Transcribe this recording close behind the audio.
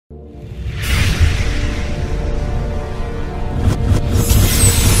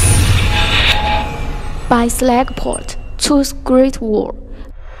by slag port to Great Wall.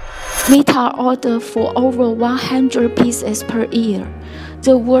 Meta order for over 100 pieces per year.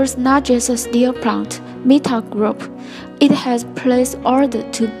 The world's largest steel plant, Meta Group, it has placed orders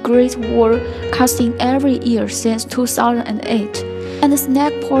to Great Wall casting every year since 2008, and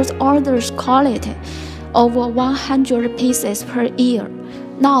slag port orders quality over 100 pieces per year.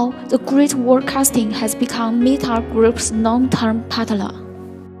 Now, the Great Wall casting has become Meta Group's long-term partner.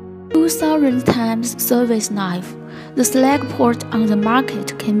 2,000 times service life. The slag port on the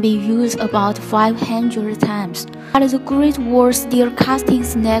market can be used about 500 times, but the Great Wall steel casting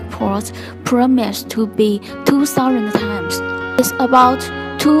slag port promised to be 2,000 times. It's about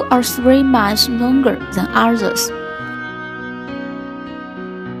 2 or 3 months longer than others.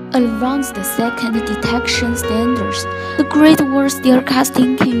 Advanced second detection standards. The Great Wall steel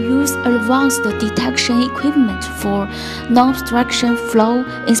casting can use advanced detection equipment for non-obstruction flow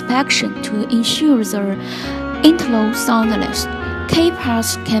inspection to ensure the interlock soundless.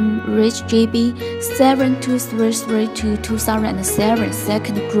 K-parts can reach GB 7233 to 2007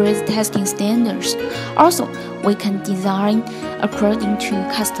 second grade testing standards. Also, we can design according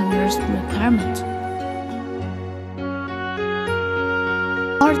to customers' requirements.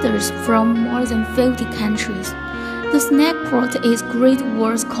 Orders from more than 50 countries. The slag port is Great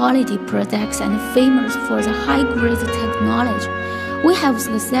Wall's quality products and famous for the high-grade technology. We have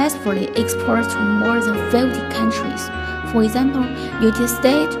successfully exported to more than 50 countries. For example, United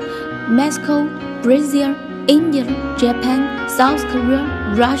States, Mexico, Brazil, India, Japan, South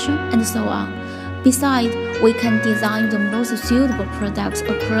Korea, Russia, and so on. Besides, we can design the most suitable products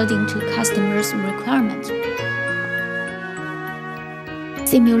according to customers' requirements.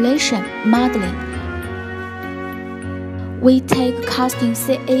 Simulation modeling. We take casting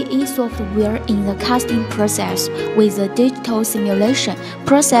CAE software in the casting process with the digital simulation,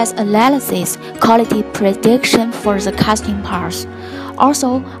 process analysis, quality prediction for the casting parts.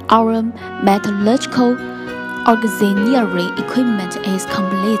 Also, our metallurgical auxiliary equipment is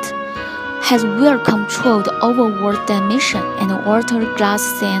complete, has well-controlled overworld dimension and water, glass,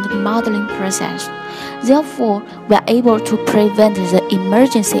 sand modeling process. Therefore, we are able to prevent the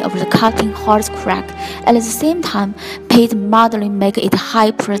emergency of the cutting hot crack. At the same time, pit modeling makes it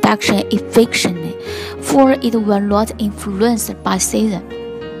high production efficiently, for it will not influenced by season.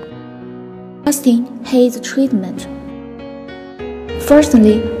 Casting heat treatment.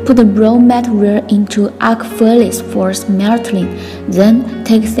 Firstly, put the raw material into arc furnace for smelting, then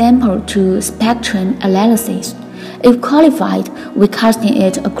take sample to spectrum analysis. If qualified, we casting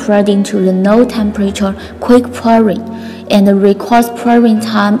it according to the low temperature quick pouring and requires pouring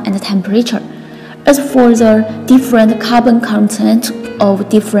time and temperature. As for the different carbon content of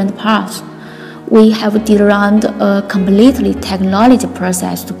different parts, we have designed a completely technology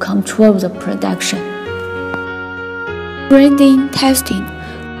process to control the production. Grading testing.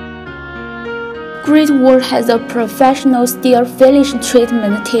 Great Wall has a professional steel finish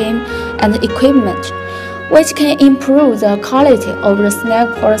treatment team and equipment, which can improve the quality of the slag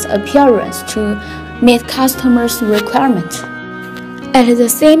port's appearance to meet customers' requirements. At the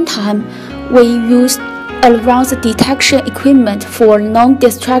same time, we use advanced detection equipment for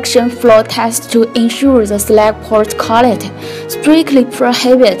non-destruction flow tests to ensure the slag port quality, strictly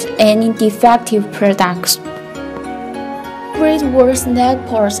prohibit any defective products. Great Wall slag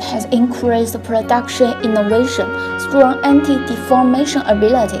ports has increased production innovation, strong anti-deformation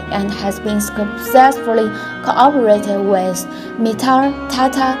ability, and has been successfully cooperated with Meta,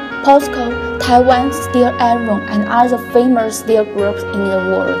 Tata, POSCO, Taiwan Steel Iron, and other famous steel groups in the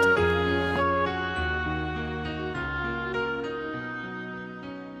world.